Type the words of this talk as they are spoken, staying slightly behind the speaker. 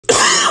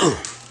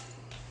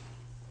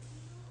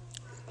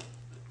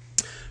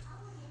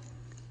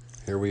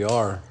Here we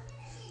are.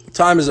 What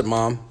time is it,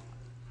 Mom?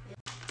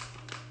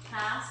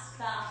 Past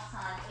bath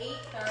time,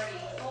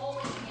 8:30.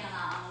 Holy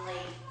Hannah, I'm late.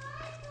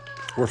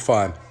 We're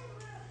fine.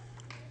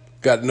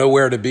 Got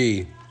nowhere to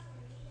be.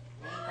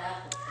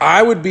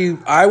 I would be,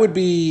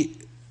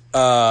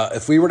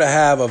 if we were to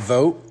have a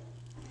vote,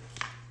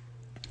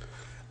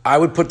 I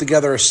would put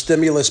together a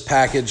stimulus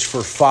package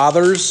for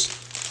fathers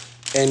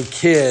and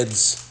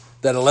kids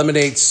that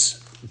eliminates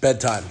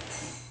bedtime.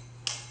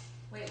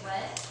 Wait,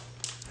 what?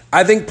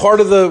 I think part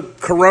of the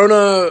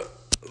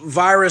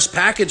coronavirus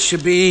package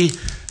should be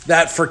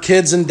that for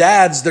kids and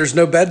dads, there's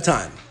no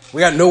bedtime.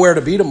 We got nowhere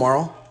to be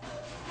tomorrow.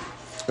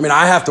 I mean,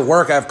 I have to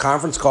work. I have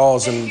conference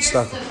calls and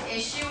stuff. The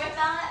issue with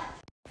that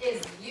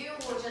is you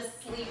will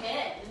just sleep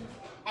in,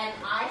 and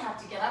I have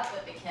to get up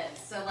with the kids.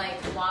 So,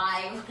 like,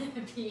 why would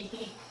it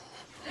be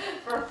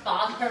for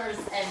fathers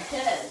and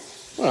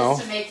kids? Well,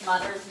 just to make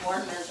mothers more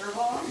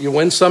miserable? You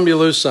win some, you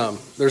lose some.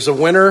 There's a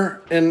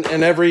winner in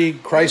every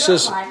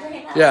crisis.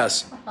 Right now?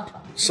 Yes.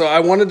 So I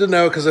wanted to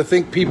know, because I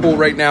think people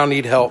right now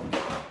need help.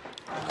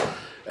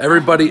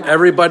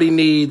 Everybody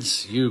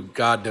needs you.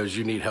 God knows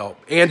you need help.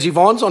 Angie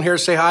Vaughn's on here.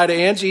 Say hi to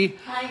Angie.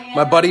 Hi, Angie.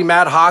 My buddy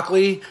Matt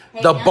Hockley.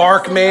 Hey, the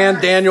Bark Man,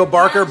 nurse. Daniel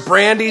Barker. Angie.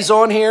 Brandy's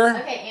on here.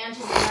 Okay,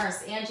 Angie's a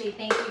nurse. Angie,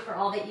 thank you for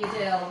all that you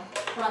do.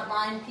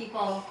 Frontline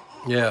people.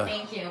 Yeah.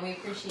 Thank you. We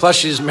appreciate it. Plus,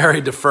 she's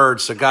married to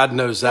Ferd, so God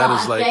knows that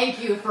is like.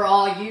 Thank you for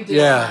all you do.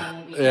 Yeah,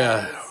 honey,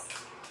 yeah.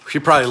 She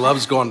probably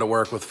loves going to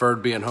work with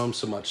Ferd being home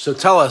so much. So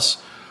tell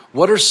us,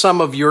 what are some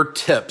of your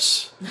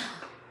tips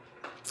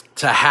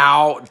to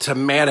how to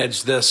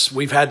manage this?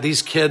 We've had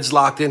these kids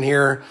locked in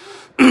here.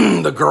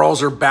 The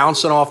girls are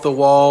bouncing off the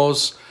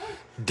walls.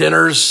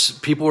 Dinners,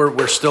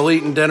 we're still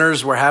eating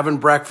dinners. We're having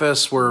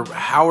breakfast.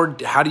 How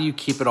do you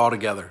keep it all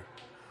together?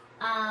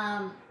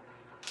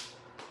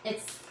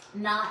 It's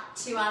not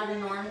too out of the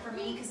norm for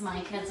me because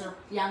my kids are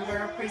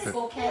younger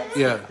preschool kids.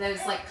 Yeah. Those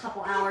like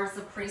couple hours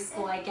of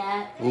preschool I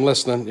get. I'm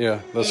listening. Yeah,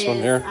 this one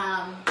here.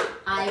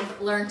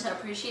 I've learned to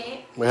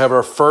appreciate. We have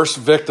our first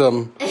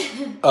victim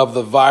of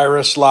the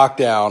virus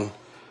lockdown.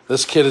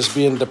 This kid is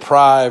being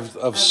deprived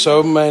of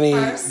so many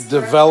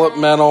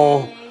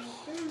developmental.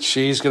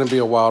 She's going to be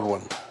a wild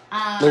one.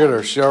 Look at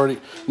her. She already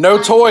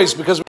no toys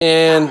because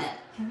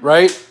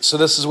right. So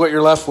this is what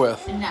you're left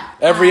with. No.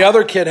 Every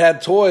other kid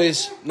had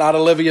toys. Not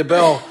Olivia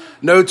Bell.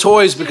 No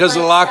toys because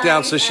of the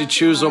lockdown. So she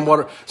chews on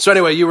water. So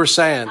anyway, you were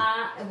saying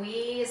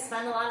we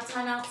spend a lot of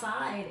time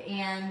outside,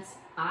 and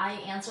I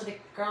answer the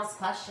girls'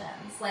 questions.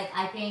 Like,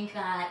 I think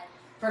that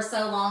for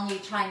so long you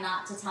try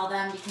not to tell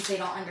them because they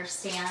don't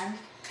understand,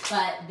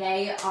 but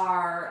they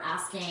are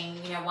asking,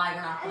 why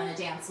we're not going to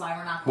dance, why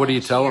we're not going to What do you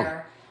tell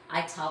them?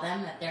 I tell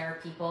them that there are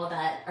people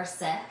that are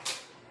sick,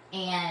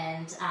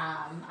 and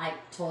I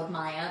told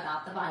Maya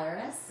about the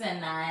virus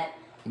and that...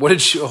 What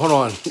did she... Hold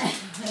on.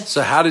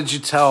 So how did you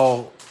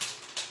tell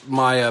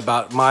Maya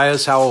about...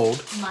 Maya's how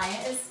old? Maya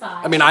is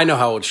 5. I mean, I know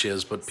how old she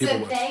is, but people...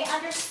 So they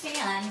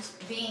understand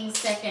being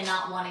sick and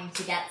not wanting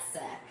to get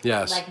sick.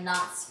 Yes. Like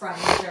not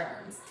spreading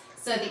germs.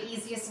 So the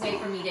easiest way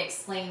for me to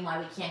explain why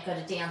we can't go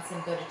to dance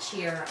and go to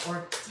cheer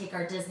or take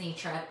our Disney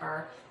trip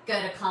or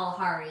go to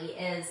Kalahari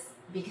is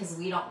because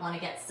we don't want to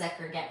get sick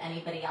or get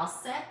anybody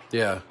else sick.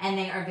 Yeah. And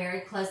they are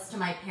very close to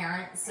my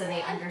parents, so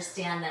they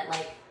understand that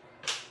like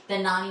the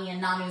Nani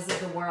and Nanus of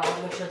the world,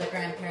 which are the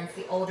grandparents,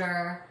 the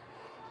older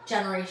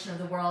generation of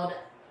the world,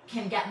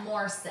 can get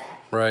more sick.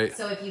 Right.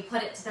 So if you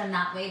put it to them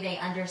that way, they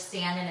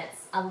understand, and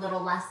it's a little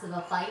less of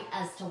a fight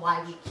as to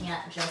why we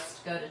can't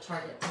just go to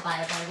Target to buy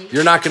a Barbie.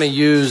 You're not going to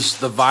use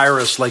the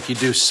virus like you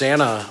do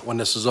Santa when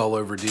this is all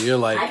over, do you?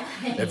 Like,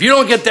 if you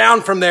don't get down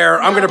from there,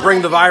 I'm going to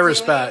bring the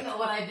virus back.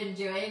 What I've been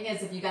doing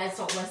is if you guys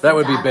don't listen, that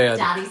would be bad.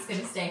 Daddy's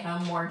going to stay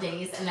home more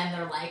days, and then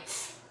they're like,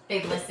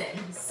 they listen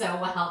so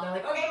well. They're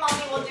like, okay,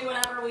 Mommy, we'll do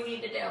whatever we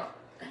need to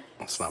do.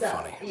 It's not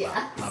funny.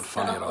 Yeah. Not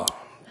funny at all.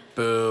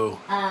 Boo.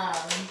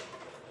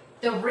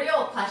 The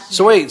real question.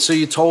 So wait, so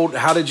you told,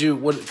 how did you,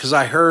 because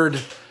I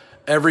heard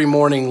every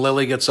morning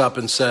Lily gets up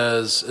and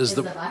says, is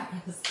the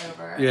virus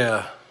over?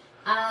 Yeah.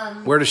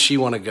 Where does she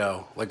want to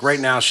go? Like right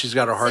now, she's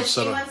got her heart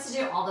set So on. she wants to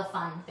do all the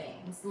fun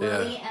things.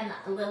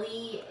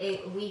 Lily,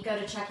 we go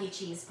to Chuck E.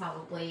 Cheese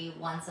probably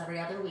once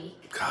every other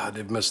week. God,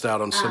 they've missed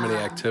out on so many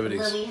activities.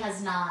 Lily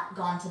has not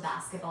gone to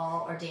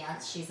basketball or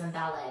dance. She's in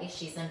ballet.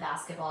 She's in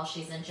basketball.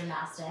 She's in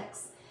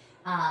gymnastics.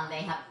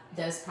 They have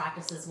those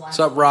practices once. What's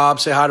up, Rob?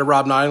 Say hi to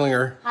Rob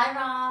Neidlinger. Hi,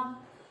 Rob.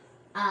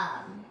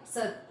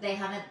 So they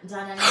haven't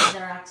done any of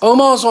their activities.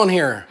 Oma's on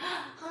here.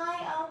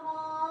 Hi,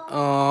 Oma.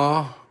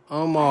 Aw,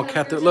 Oma,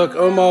 look,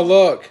 Oma,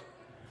 look.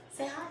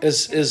 Say hi.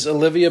 Is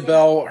Olivia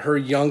Bell her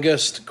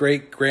youngest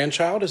great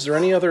grandchild? Is there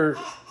any other?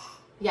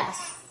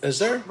 Yes. Is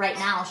there? Right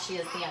now, she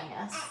is the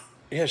youngest.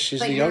 Yeah, she's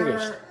the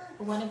youngest.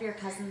 One of your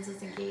cousins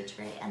is engaged,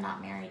 right, and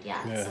not married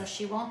yet, so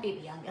she won't be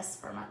the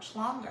youngest for much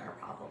longer,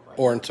 probably.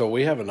 Or until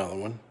we have another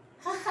one.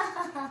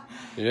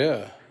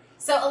 Yeah.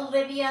 So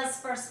Olivia's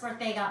first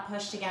birthday got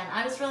pushed again.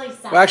 I was really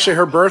sad. Well, actually,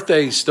 her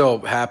birthday still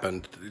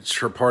happened.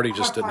 Her party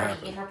just didn't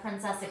happen. Her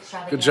princess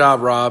extravaganza. Good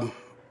job, Rob.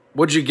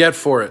 What'd you get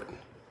for it?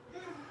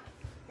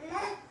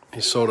 He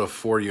sold a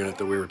 4-unit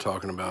that we were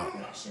talking about.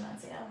 She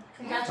wants you.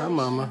 Congratulations. Hi,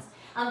 Mama.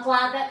 I'm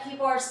glad that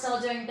people are still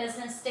doing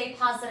business. Stay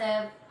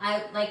positive.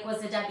 I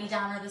was a Debbie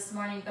Downer this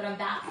morning, but I'm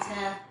back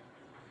to,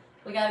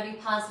 we got to be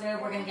positive.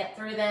 We're going to get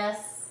through this.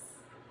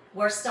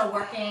 We're still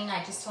working.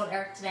 I just told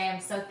Eric today, I'm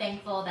so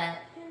thankful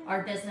that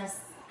our business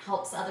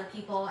helps other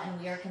people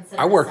and we are considered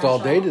I worked essential.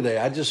 all day today.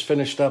 I just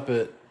finished up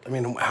at, I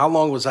mean, how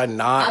long was I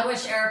not? I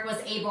wish Eric was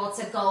able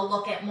to go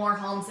look at more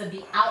homes and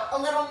be out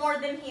a little more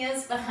than he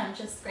is, but I'm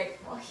just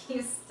grateful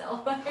he's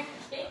still working.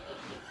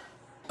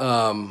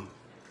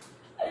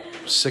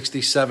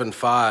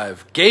 67.5.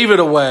 Gave it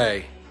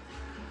away.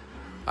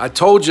 I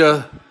told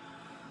you.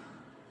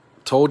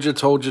 Told you.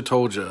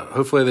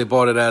 Hopefully they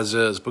bought it as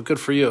is, but good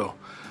for you.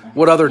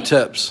 What other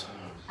tips?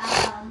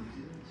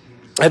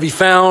 Have you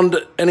found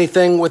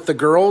anything with the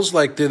girls?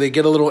 Like, do they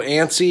get a little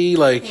antsy?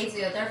 Like, They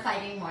do. They're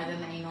fighting more than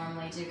they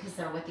normally do because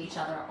they're with each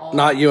other all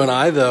not you and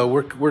I, though.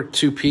 We're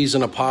 2 peas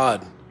in a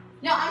pod.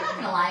 No, I'm not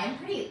going to lie.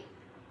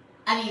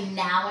 I mean,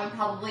 now I'm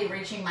probably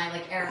reaching my,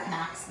 like, Eric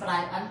max, but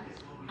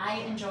I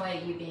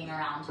enjoy you being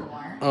around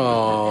more.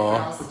 Aww.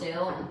 The girls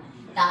do. And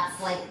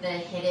that's, like, the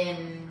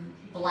hidden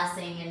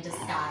blessing in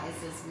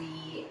disguise is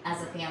we,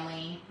 as a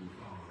family,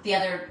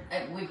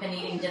 we've been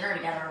eating dinner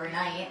together every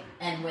night,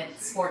 and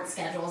with sports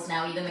schedules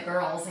now, even the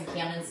girls and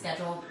Camden's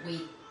schedule,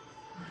 we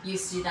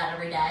used to do that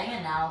every day,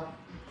 and now,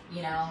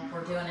 you know,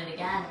 we're doing it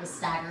again. It was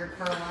staggered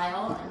for a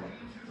while.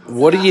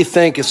 What do you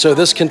think? So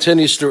this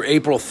continues through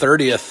April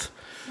 30th.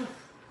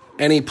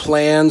 Any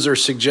plans or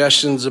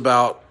suggestions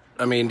about,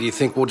 I mean, do you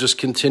think we'll just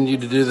continue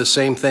to do the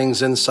same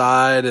things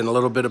inside and a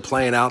little bit of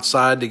playing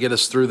outside to get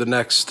us through the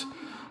next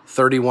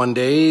 31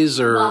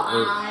 days?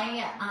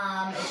 I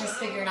just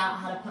figured out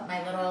how to put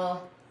my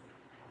little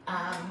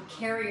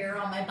carrier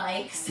on my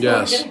bike. So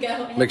yes. I'm gonna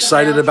go I'm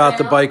excited about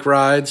the bike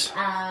rides.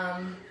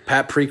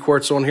 Pat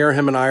Precourt's on here.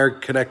 Him and I are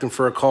connecting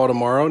for a call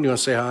tomorrow. Do you want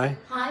to say hi?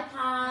 Hi,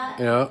 Pat.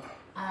 Yeah.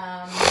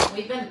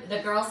 The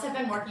girls have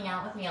been working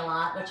out with me a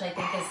lot, which I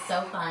think is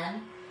so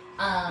fun.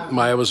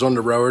 Maya was on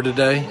the rower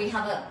today. We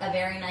have a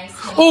very nice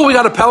home Oh, we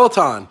got a gym.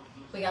 Peloton.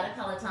 We got a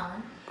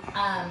Peloton.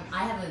 I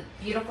have a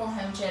beautiful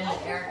home gym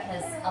that Eric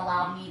has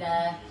allowed me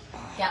to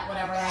get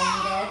whatever I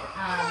needed.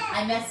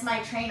 I miss my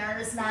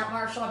trainers, Matt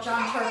Marshall,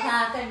 John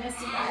Turpath. I miss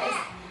you guys.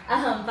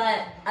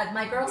 But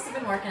my girls have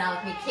been working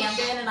out with me.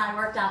 Camden and I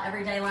worked out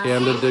every day last week.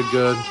 Camden did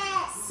good.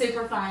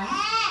 Super fun.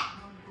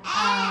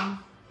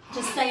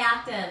 Just stay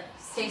active.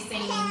 Stay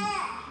sane.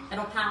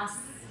 It'll pass.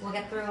 We'll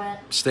get through it.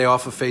 Stay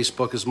off of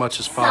Facebook as much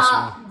as possible.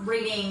 Stop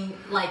reading,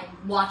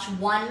 watch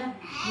one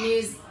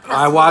news.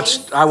 I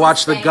watch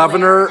the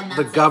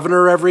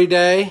governor every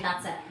day.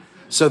 That's it.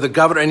 So the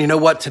governor, and you know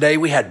what? Today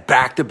we had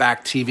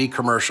back-to-back TV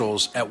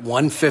commercials at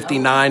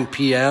 1:59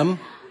 p.m.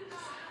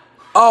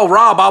 Oh,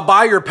 Rob, I'll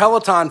buy your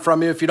Peloton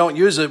from you if you don't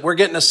use it. We're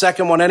getting a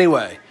second one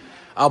anyway.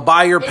 I'll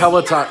buy your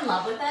Peloton. Is he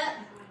not in love with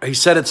it? He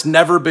said it's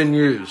never been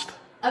used.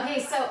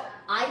 Okay, so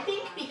I think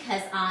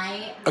because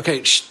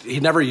Okay, he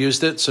never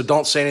used it, so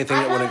don't say anything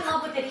I'm that not wouldn't. in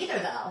love with it either,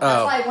 though.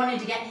 That's why I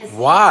wanted to get his.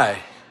 Why?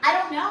 I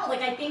don't know.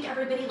 I think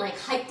everybody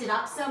hyped it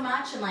up so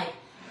much, and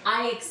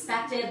I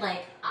expected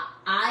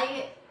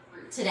I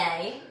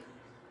today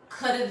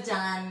could have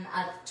done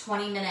a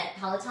 20-minute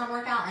Peloton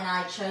workout, and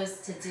I chose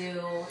to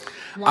do.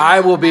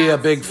 I will be a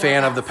big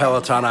fan of the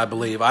Peloton, I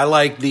believe. I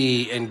like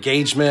the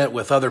engagement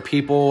with other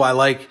people. I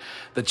like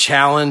the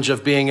challenge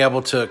of being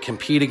able to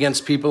compete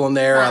against people in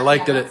there. I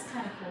like that it. That's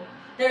kind of cool.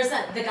 There's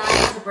the guy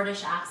who has a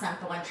British accent,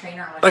 the one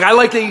trainer. I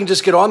like that you can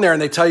just get on there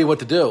and they tell you what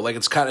to do.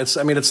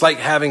 It's like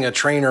having a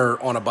trainer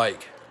on a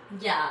bike.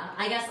 Yeah,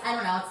 I guess, I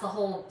don't know, it's the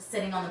whole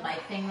sitting on the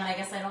bike thing that I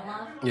guess I don't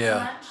love Yeah.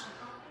 so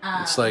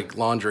much. It's like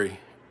laundry.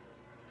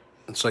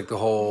 It's like the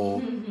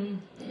whole,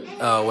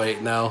 oh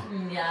wait, no.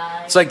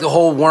 Yeah. It's like the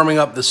whole warming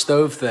up the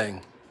stove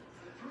thing.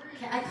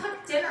 I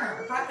cooked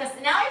dinner, breakfast.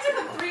 Now I have to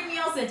cook 3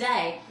 meals a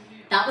day.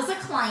 That was a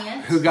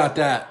client. Who got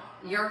that?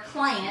 Your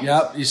client.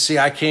 Yep, you see,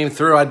 I came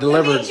through, I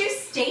delivered. Who made you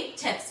steak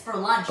tips for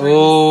lunch? Are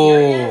you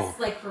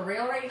serious? For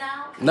real right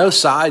now? No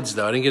sides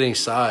though, I didn't get any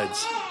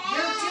sides.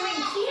 You're doing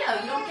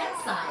keto, you don't get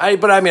sides. I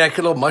put a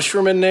little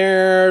mushroom in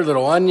there,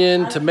 little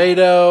onion,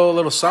 tomato, a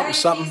little something.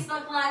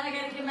 Facebook Live, I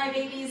gotta give my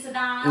babies a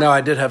dime. No,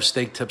 I did have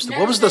steak tips.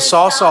 What was the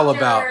sauce all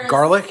about?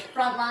 Garlic?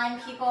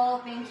 Frontline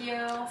people, thank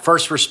you.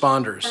 First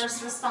responders.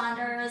 First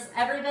responders.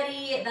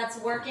 Everybody that's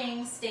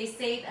working, stay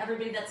safe.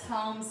 Everybody that's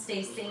home,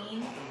 stay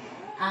sane.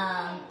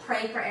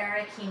 Pray for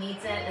Eric. He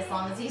needs it as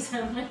long as he's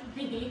home with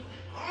me.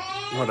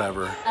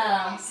 Whatever.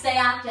 Stay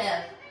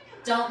active.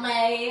 Don't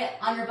lay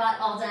on your butt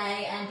all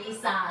day and be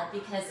sad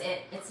because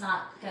it's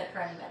not good for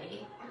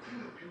anybody.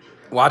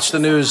 Watch the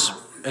news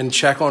and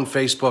check on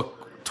Facebook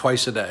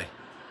twice a day.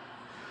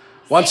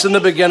 Once in the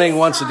beginning,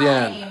 once at the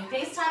end.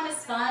 FaceTime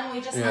is fun.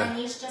 My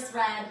niece just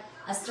read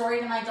a story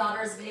to my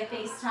daughters via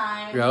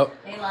FaceTime.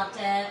 Yep. They loved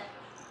it.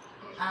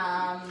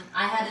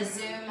 I had a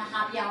Zoom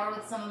happy hour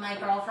with some of my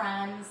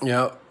girlfriends.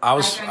 Yeah, I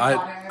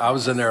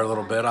was in there a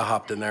little bit. I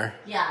hopped in there.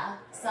 Yeah,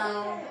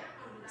 so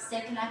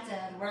stay connected.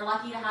 We're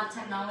lucky to have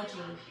technology.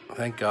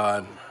 Thank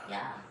God.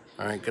 Yeah.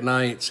 All right, good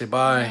night. Say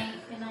bye. Good night.